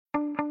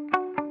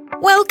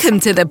Welcome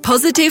to the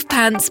Positive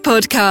Pants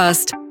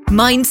Podcast.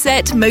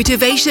 Mindset,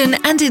 motivation,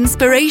 and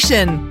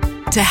inspiration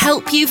to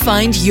help you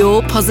find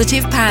your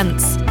positive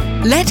pants.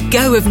 Let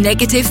go of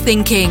negative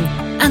thinking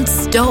and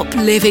stop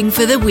living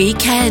for the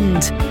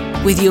weekend.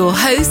 With your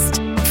host,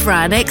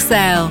 Fran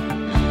Excel.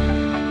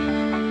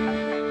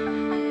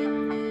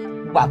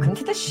 Welcome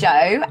to the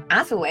show.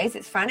 As always,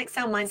 it's Fran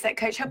Excel Mindset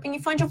Coach, helping you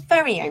find your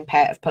very own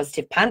pair of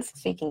positive pants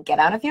so you can get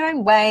out of your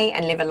own way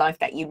and live a life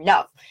that you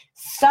love.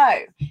 So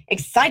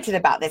excited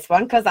about this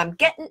one because I'm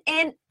getting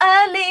in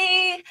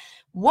early.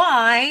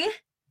 Why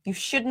you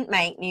shouldn't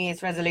make New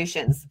Year's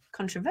resolutions.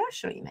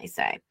 Controversial, you may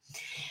say.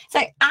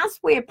 So as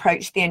we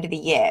approach the end of the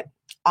year,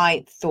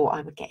 I thought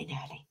I would get in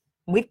early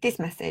with this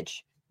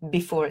message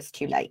before it's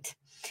too late.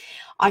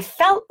 I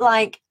felt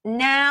like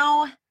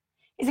now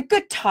is a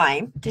good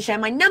time to share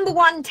my number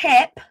one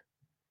tip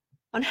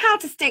on how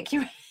to stick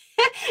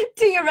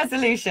to your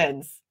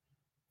resolutions.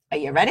 Are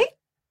you ready?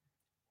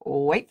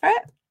 Wait for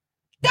it.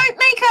 Don't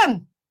make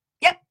them.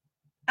 Yep,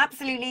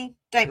 absolutely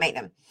don't make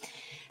them.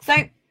 So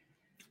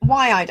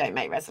why I don't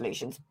make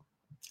resolutions?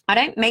 I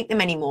don't make them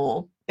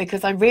anymore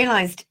because I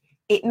realized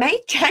it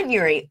made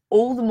January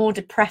all the more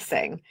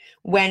depressing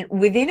when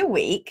within a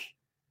week,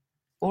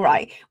 all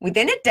right,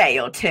 within a day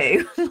or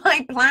two,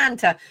 my plan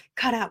to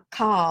cut out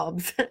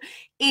carbs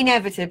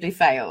inevitably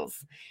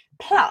fails.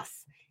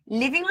 Plus,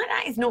 living like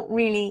that is not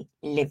really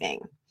living.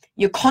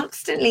 You're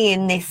constantly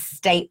in this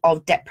state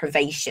of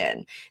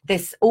deprivation,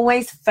 this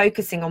always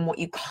focusing on what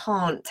you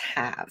can't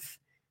have,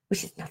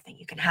 which is nothing.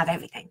 You can have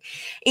everything.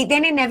 It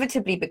then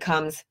inevitably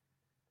becomes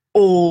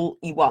all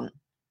you want.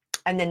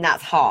 And then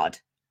that's hard.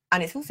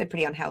 And it's also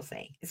pretty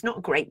unhealthy. It's not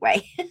a great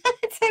way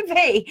to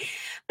be,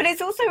 but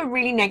it's also a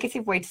really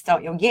negative way to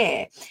start your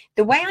year.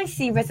 The way I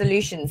see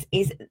resolutions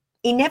is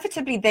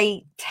inevitably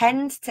they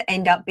tend to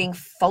end up being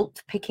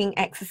fault-picking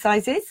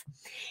exercises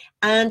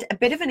and a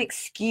bit of an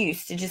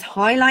excuse to just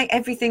highlight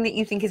everything that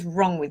you think is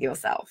wrong with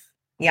yourself.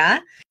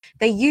 Yeah,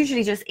 they're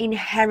usually just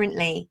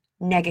inherently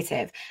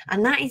negative,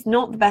 and that is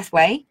not the best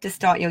way to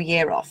start your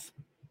year off.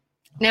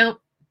 Now,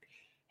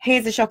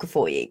 here's a shocker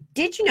for you.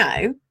 Did you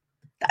know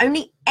that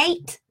only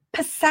 8%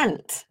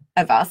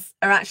 of us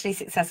are actually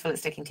successful at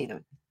sticking to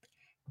them?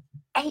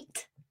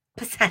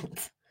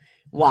 8%.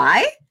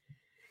 Why?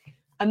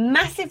 A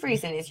massive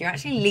reason is you're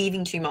actually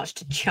leaving too much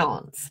to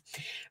chance.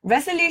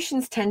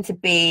 Resolutions tend to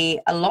be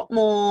a lot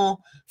more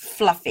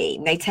fluffy.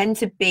 They tend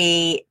to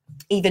be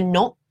either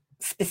not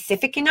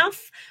specific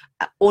enough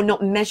or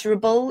not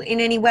measurable in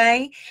any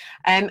way.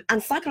 And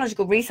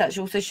psychological research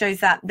also shows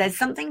that there's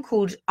something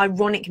called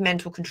ironic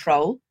mental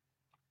control.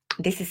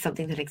 This is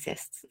something that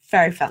exists,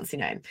 very fancy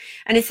name.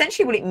 And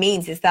essentially what it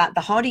means is that the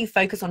harder you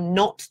focus on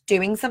not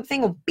doing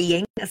something or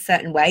being a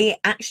certain way, it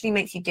actually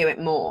makes you do it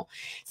more.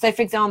 So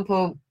for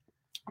example,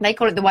 they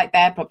call it the white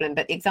bear problem,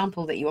 but the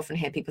example that you often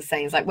hear people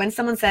saying is like when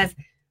someone says,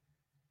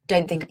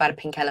 don't think about a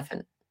pink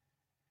elephant,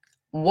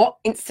 what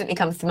instantly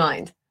comes to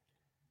mind?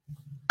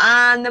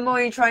 And the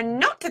more you try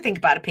not to think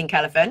about a pink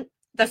elephant,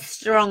 the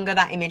stronger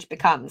that image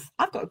becomes.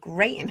 I've got a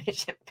great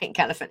image of a pink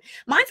elephant.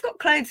 Mine's got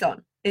clothes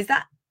on. Is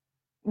that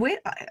weird?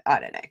 I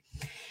don't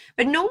know.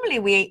 But normally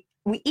we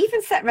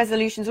even set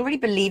resolutions already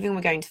believing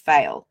we're going to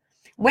fail.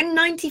 When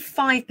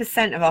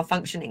 95% of our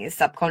functioning is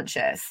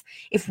subconscious,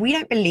 if we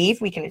don't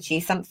believe we can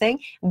achieve something,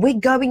 we're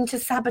going to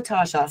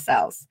sabotage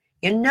ourselves.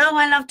 You know,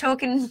 I love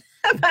talking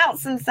about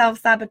some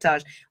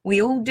self-sabotage.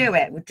 We all do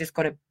it. We've just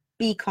got to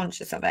be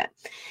conscious of it.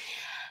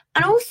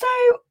 And also,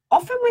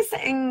 often we're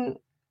setting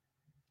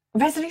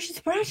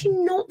resolutions, we're actually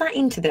not that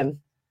into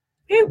them.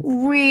 We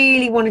don't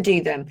really want to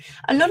do them.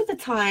 A lot of the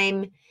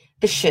time,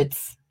 the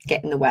shoulds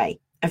get in the way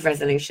of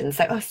resolutions.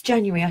 So, it's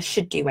January, I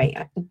should do weight,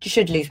 I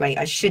should lose weight,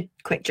 I should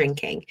quit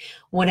drinking,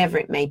 whatever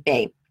it may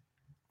be.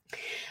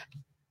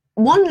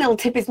 One little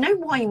tip is know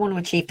why you want to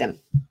achieve them.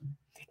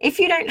 If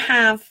you don't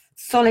have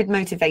solid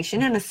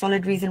motivation and a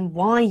solid reason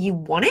why you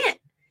want it,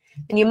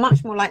 then you're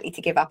much more likely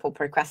to give up or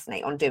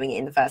procrastinate on doing it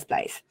in the first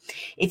place.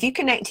 If you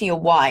connect to your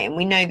why, and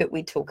we know that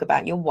we talk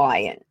about your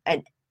why,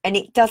 and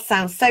it does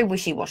sound so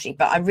wishy-washy,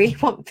 but I really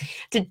want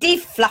to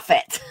defluff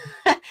it.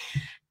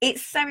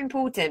 It's so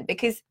important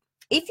because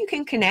if you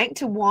can connect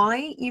to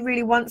why you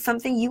really want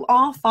something, you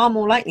are far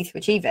more likely to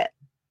achieve it,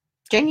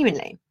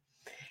 genuinely.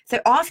 So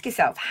ask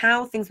yourself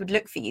how things would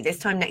look for you this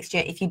time next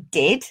year if you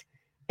did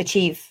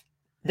achieve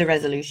the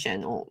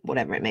resolution or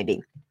whatever it may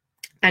be.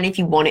 And if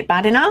you want it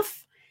bad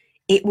enough,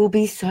 it will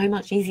be so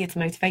much easier to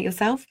motivate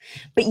yourself.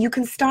 But you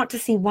can start to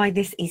see why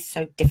this is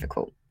so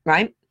difficult,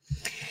 right?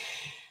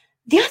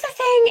 The other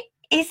thing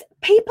is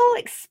people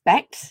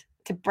expect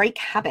to break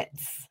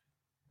habits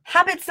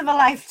of a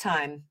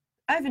lifetime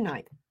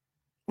overnight,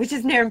 which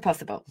is near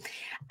impossible.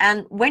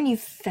 And when you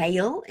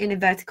fail, in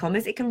inverted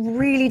commas, it can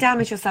really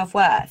damage your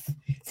self-worth.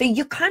 So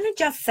you're kind of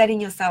just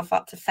setting yourself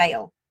up to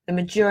fail the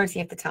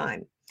majority of the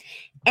time.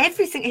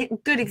 Every single,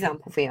 good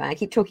example for you, I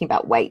keep talking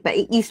about weight, but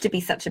it used to be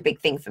such a big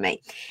thing for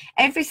me.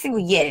 Every single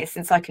year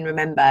since I can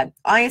remember,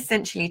 I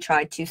essentially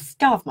tried to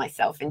starve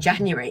myself in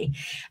January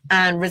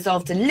and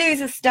resolved to lose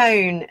a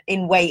stone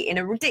in weight in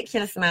a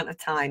ridiculous amount of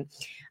time.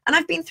 And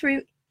I've been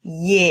through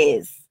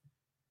years,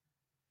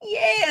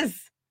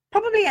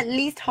 probably at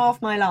least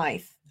half my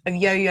life of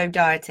yo-yo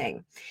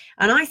dieting.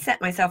 And I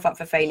set myself up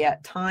for failure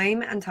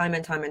time and time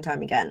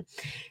again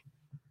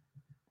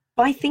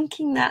by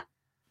thinking that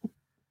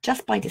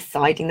just by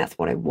deciding that's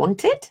what I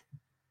wanted,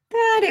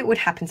 that it would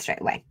happen straight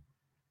away.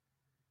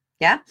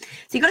 Yeah?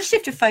 So you've got to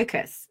shift your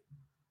focus.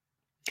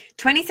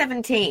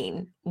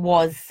 2017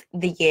 was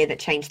the year that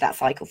changed that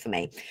cycle for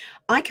me.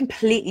 I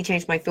completely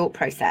changed my thought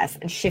process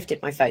and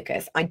shifted my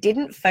focus. I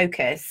didn't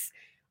focus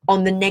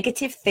on the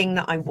negative thing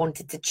that I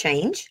wanted to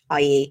change,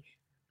 i.e.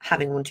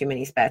 having 3 too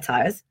many spare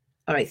tires.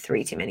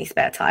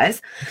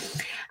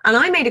 And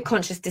I made a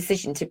conscious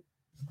decision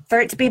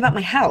for it to be about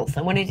my health.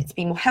 I wanted it to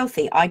be more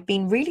healthy. I've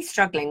been really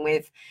struggling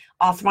with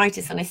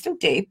arthritis, and I still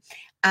do,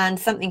 and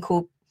something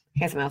called,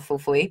 here's a mouthful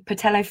for you,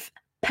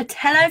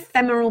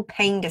 patellofemoral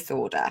pain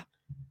disorder.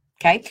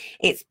 Okay,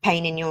 it's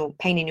pain in your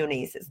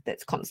knees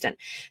that's constant.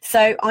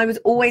 So I was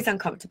always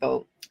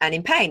uncomfortable and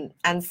in pain,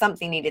 and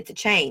something needed to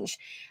change.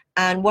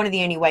 And one of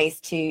the only ways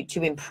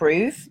to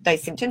improve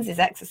those symptoms is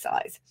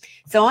exercise.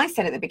 So I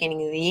said at the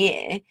beginning of the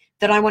year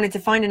that I wanted to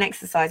find an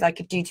exercise I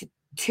could do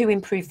to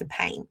improve the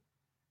pain.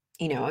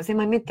 You know, I was in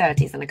my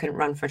mid-30s and I couldn't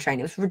run for a train.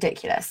 It was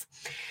ridiculous.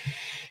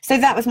 So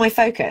that was my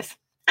focus.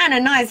 And a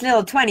nice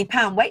little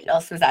 20-pound weight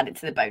loss was added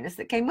to the bonus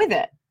that came with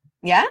it.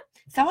 Yeah?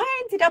 So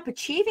I ended up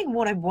achieving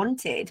what I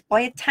wanted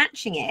by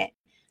attaching it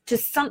to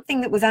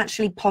something that was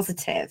actually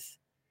positive,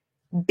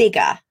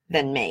 bigger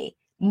than me,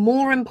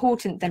 more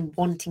important than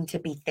wanting to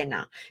be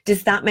thinner.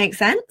 Does that make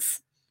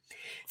sense?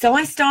 So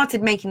I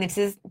started making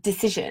the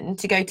decision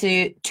to go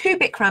to 2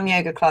 Bikram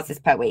yoga classes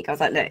per week. I was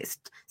like, look, it's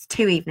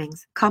 2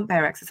 evenings. Can't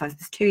bear exercise.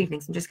 It's 2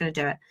 evenings. I'm just going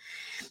to do it.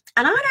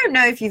 And I don't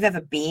know if you've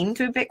ever been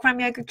to a Bikram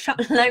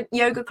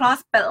yoga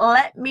class, but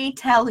let me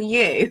tell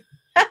you,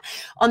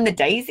 on the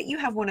days that you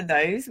have one of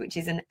those, which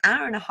is an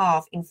hour and a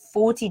half in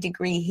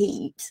 40-degree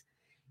heat,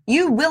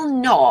 you will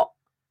not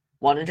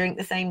want to drink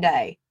the same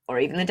day or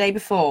even the day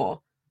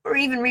before, or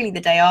even really the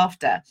day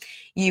after.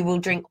 You will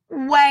drink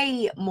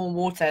way more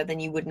water than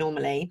you would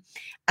normally,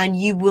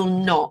 and you will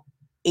not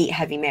eat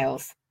heavy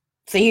meals.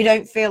 So you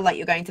don't feel like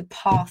you're going to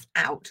pass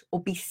out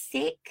or be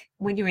sick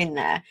when you're in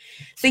there.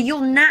 So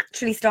you'll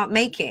naturally start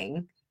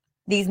making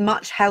these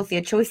much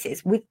healthier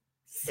choices with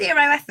 0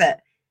 effort.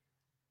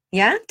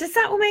 Yeah? Does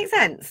that all make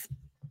sense?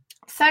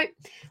 So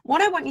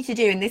what I want you to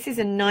do, and this is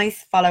a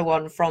nice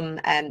follow-on from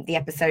the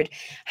episode,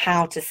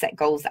 how to set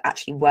goals that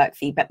actually work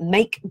for you, but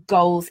make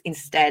goals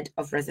instead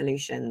of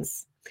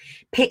resolutions.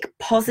 Pick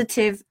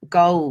positive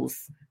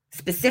goals,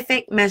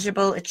 specific,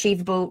 measurable,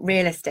 achievable,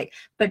 realistic,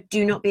 but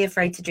do not be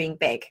afraid to dream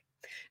big.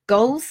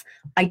 Goals,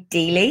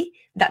 ideally,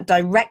 that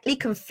directly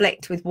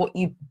conflict with what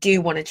you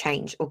do want to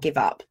change or give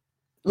up,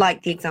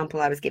 like the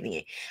example I was giving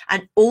you,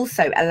 and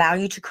also allow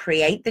you to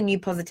create the new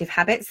positive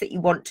habits that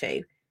you want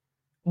to,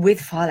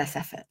 with far less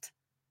effort.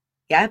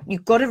 Yeah,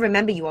 you've got to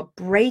remember you are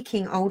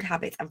breaking old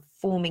habits and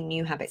forming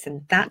new habits,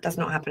 and that does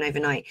not happen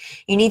overnight.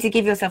 You need to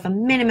give yourself a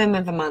minimum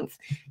of a month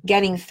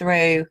getting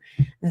through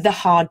the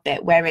hard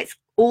bit where it's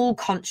all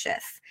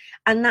conscious.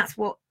 And that's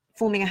what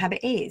forming a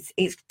habit is.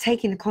 It's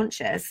taking the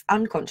conscious,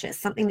 unconscious,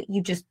 something that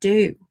you just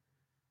do,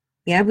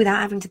 yeah,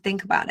 without having to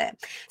think about it.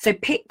 So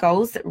pick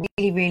goals that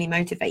really, really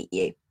motivate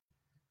you.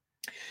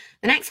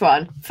 The next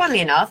one,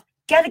 funnily enough,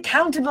 get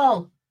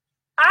accountable.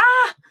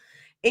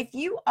 If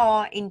you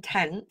are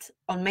intent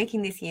on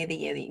making this year the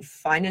year that you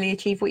finally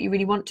achieve what you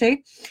really want to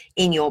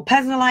in your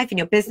personal life, in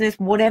your business,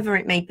 whatever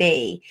it may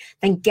be,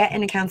 then get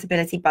an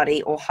accountability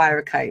buddy or hire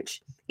a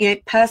coach. You know,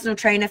 personal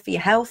trainer for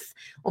your health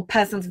or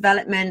personal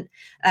development,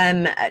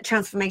 a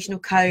transformational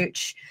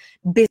coach,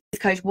 business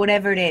coach,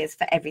 whatever it is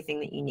for everything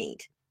that you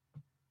need.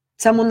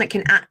 Someone that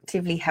can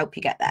actively help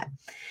you get there.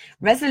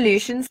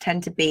 Resolutions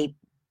tend to be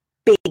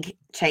big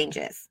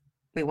changes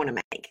we want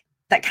to make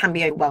that can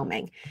be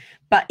overwhelming.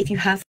 But if you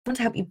have someone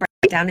to help you break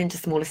it down into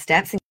smaller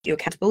steps and get you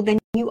accountable, then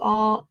you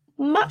are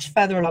much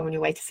further along on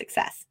your way to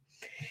success.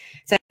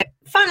 So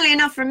funnily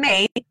enough for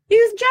me,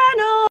 use a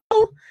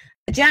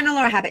journal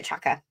or a habit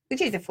tracker,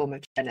 which is a form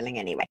of journaling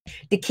anyway,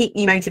 to keep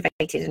you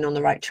motivated and on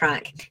the right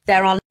track.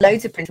 There are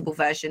loads of printable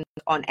versions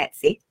on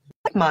Etsy,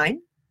 like mine.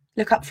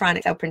 Look up Fran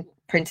Excel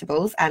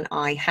printables, and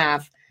I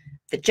have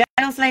the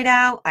journals laid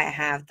out, I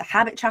have the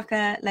habit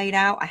tracker laid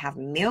out, I have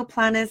meal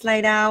planners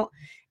laid out,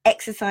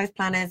 exercise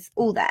planners,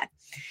 all there.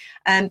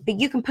 But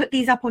you can put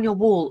these up on your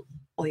wall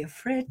or your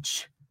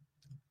fridge,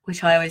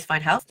 which I always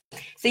find helps.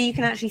 So you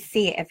can actually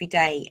see it every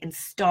day and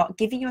start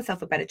giving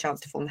yourself a better chance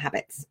to form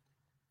habits,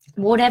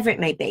 whatever it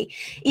may be.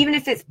 Even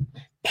if it's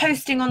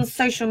posting on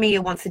social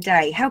media once a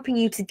day, helping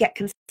you to get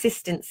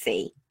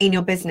consistency in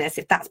your business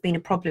if that's been a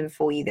problem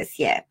for you this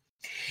year.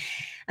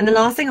 And the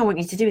last thing I want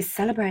you to do is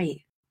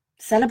celebrate.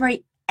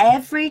 Celebrate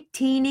every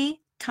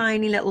teeny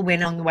tiny little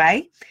win on the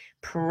way.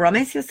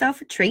 Promise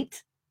yourself a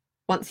treat.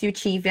 once you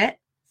achieve it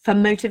for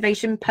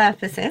motivation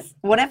purposes,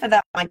 whatever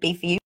that might be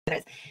for you, whether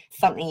it's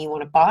something you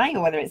want to buy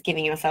or whether it's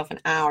giving yourself an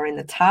hour in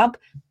the tub,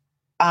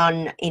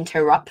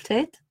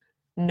 uninterrupted,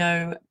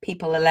 no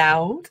people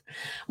allowed,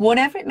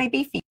 whatever it may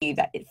be for you,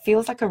 that it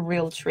feels like a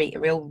real treat, a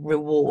real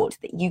reward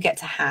that you get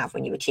to have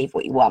when you achieve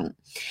what you want.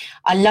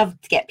 I love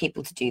to get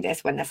people to do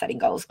this when they're setting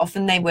goals.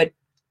 Often they would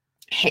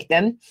hit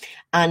them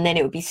and then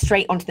it would be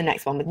straight onto the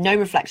next one with no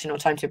reflection or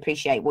time to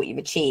appreciate what you've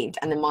achieved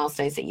and the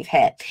milestones that you've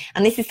hit.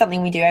 And this is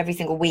something we do every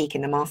single week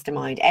in the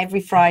mastermind. Every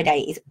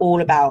Friday is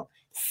all about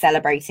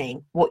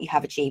celebrating what you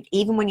have achieved.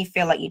 Even when you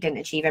feel like you didn't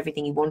achieve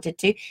everything you wanted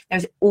to,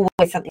 there's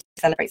always something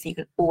to celebrate, so you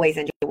can always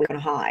end your week on a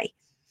high.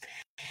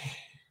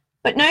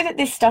 But know that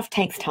this stuff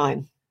takes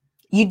time.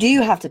 You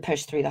do have to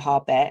push through the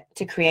hard bit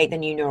to create the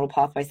new neural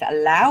pathways that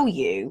allow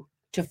you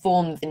to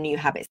form the new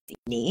habits that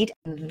you need,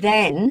 and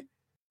then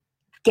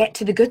get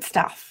to the good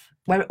stuff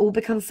where it all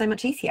becomes so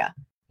much easier.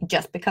 It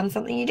just becomes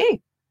something you do.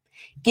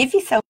 Give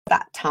yourself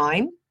that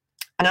time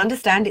and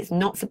understand it's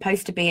not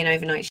supposed to be an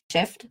overnight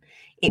shift.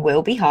 It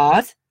will be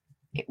hard.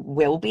 It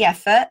will be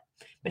effort.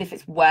 But if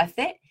it's worth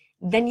it,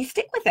 then you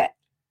stick with it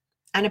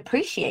and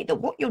appreciate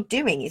that what you're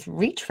doing is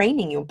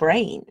retraining your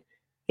brain.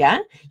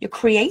 Yeah, you're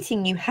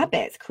creating new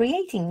habits,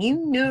 creating new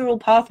neural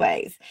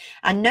pathways,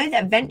 and know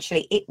that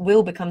eventually it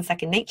will become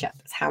second nature.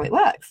 That's how it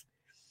works.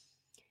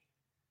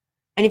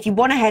 And if you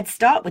want a head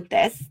start with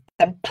this,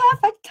 then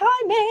perfect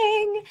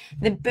timing.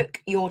 Then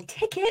book your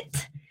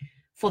ticket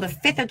for the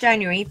 5th of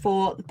January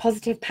for the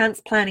Positive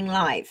Pants Planning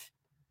Live.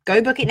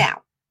 Go book it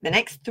now. The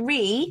next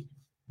 3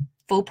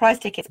 full price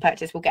tickets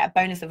purchased will get a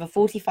bonus of a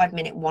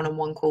 45-minute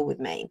one-on-one call with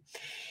me.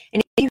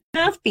 And if you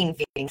have been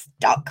feeling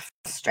stuck,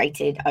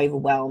 frustrated,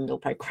 overwhelmed, or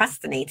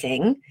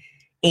procrastinating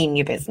in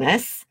your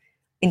business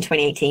in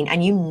 2018,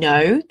 and you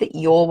know that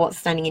you're what's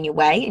standing in your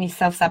way and you're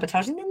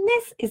self-sabotaging, then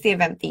this is the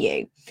event for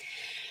you.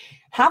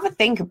 Have a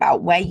think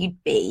about where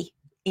you'd be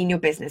in your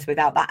business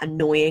without that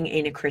annoying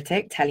inner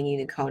critic telling you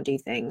you can't do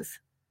things.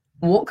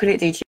 What could it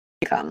do to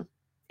your income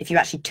if you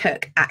actually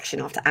took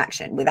action after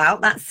action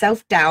without that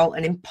self-doubt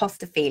and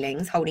imposter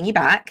feelings holding you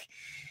back?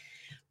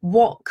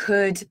 What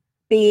could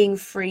being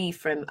free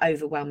from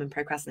overwhelm and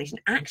procrastination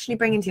actually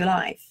bring into your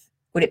life?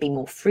 Would it be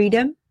more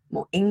freedom,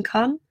 more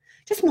income,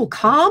 just more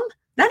calm?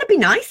 That'd be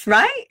nice,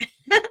 right?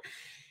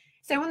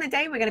 So on the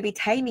day, we're going to be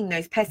taming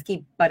those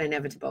pesky but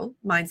inevitable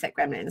mindset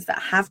gremlins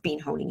that have been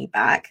holding you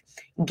back,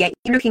 get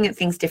you looking at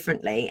things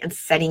differently and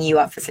setting you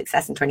up for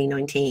success in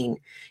 2019.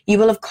 You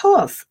will, of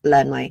course,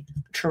 learn my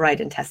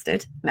tried and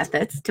tested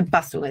methods to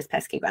bust all those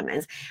pesky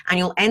gremlins. And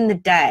you'll end the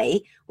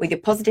day with your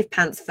positive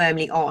pants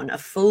firmly on, a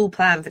full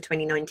plan for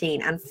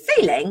 2019 and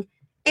feeling,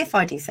 if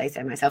I do say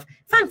so myself,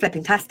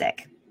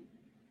 fan-flipping-tastic.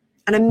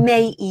 And I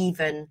may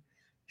even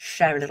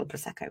share a little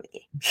Prosecco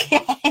with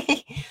you.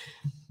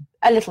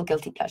 A little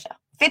guilty pleasure.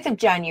 5th of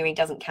January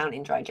doesn't count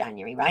in dry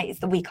January, right?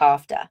 It's the week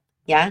after.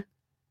 Yeah,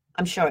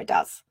 I'm sure it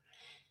does.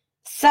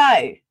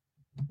 So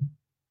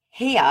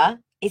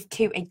here is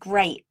to a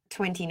great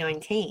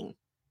 2019.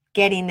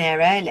 Get in there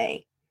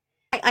early.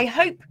 I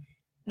hope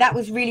that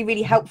was really,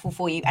 really helpful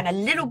for you and a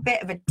little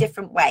bit of a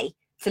different way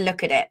to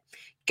look at it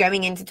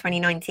going into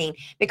 2019,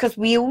 because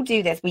we all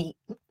do this.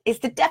 It's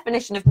the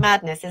definition of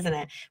madness, isn't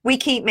it? We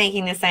keep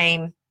making the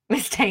same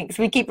mistakes.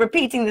 We keep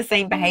repeating the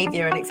same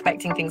behavior and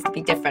expecting things to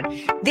be different.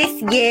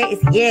 This year is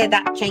the year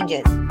that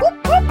changes.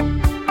 Whoop, whoop.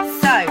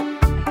 So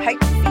I hope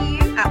to see